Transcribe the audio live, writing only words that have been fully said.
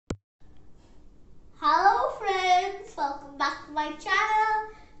my channel.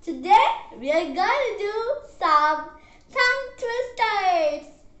 Today we are going to do some tongue twisters.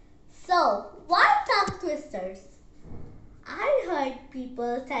 So, what tongue twisters? I heard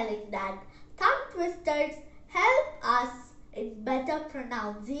people telling that tongue twisters help us in better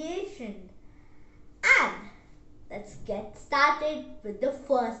pronunciation. And let's get started with the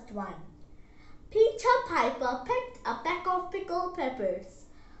first one. Peter Piper picked a peck of pickled peppers.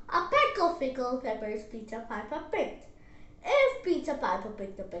 A peck of pickled peppers Peter Piper picked. If Peter Piper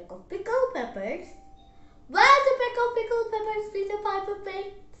picked a peck of pickled peppers, where's the peck of pickled peppers Peter Piper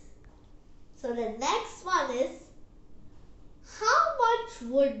picked? So the next one is, how much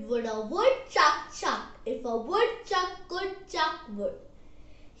wood would a woodchuck chuck if a woodchuck could chuck wood?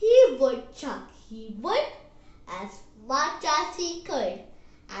 He would chuck wood as much as he could,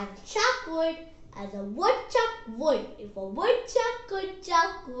 and chuck wood as a woodchuck would if a woodchuck could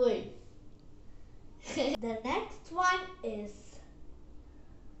chuck wood. The next one is,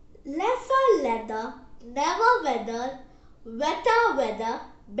 lesser leather, never weather, wetter weather,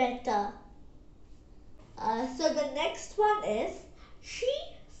 better. So the next one is, she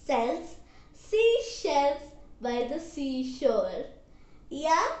sells seashells by the seashore.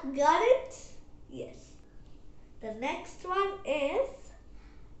 Yeah, got it? Yes. The next one is,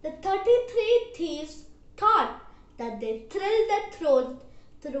 the 33 thieves thought that they thrilled the throne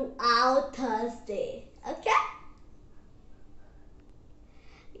throughout Thursday. Okay?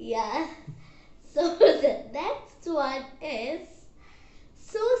 Yeah. So the next one is,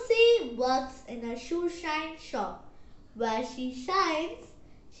 Susie works in a shoe shine shop. Where she shines,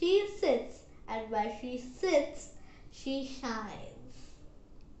 she sits, and where she sits, she shines.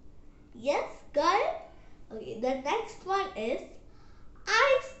 Yes, got it? Okay, the next one is,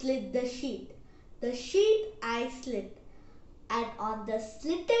 I slit the sheet. The sheet I slit, and on the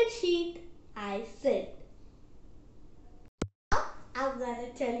slitted sheet I sit. Now I'm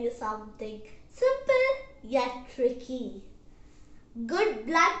gonna tell you something simple yet tricky. Good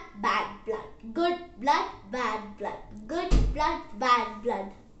blood, bad blood. Good blood, bad blood. Good blood, bad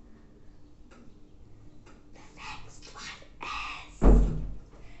blood. The next one is,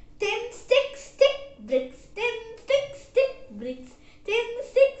 tin stick, stick bricks. Tin stick, stick bricks. Tin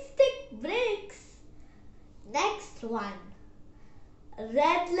stick, stick bricks. Next one.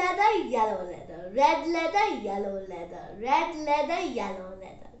 Red leather, yellow leather. Red leather, yellow leather. Red leather, yellow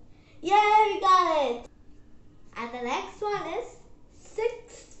leather. Yeah, we got it. And the next one is,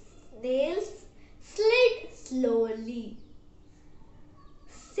 6 nails slid slowly.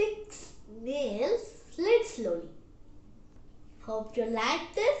 6 nails slid slowly. Hope you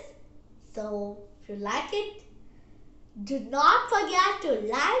like this. So, if you like it, do not forget to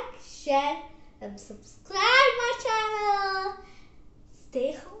like, share, and subscribe my channel.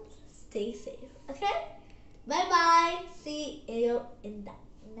 Stay home, stay safe. Okay? Bye bye. See you in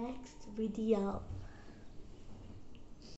the next video.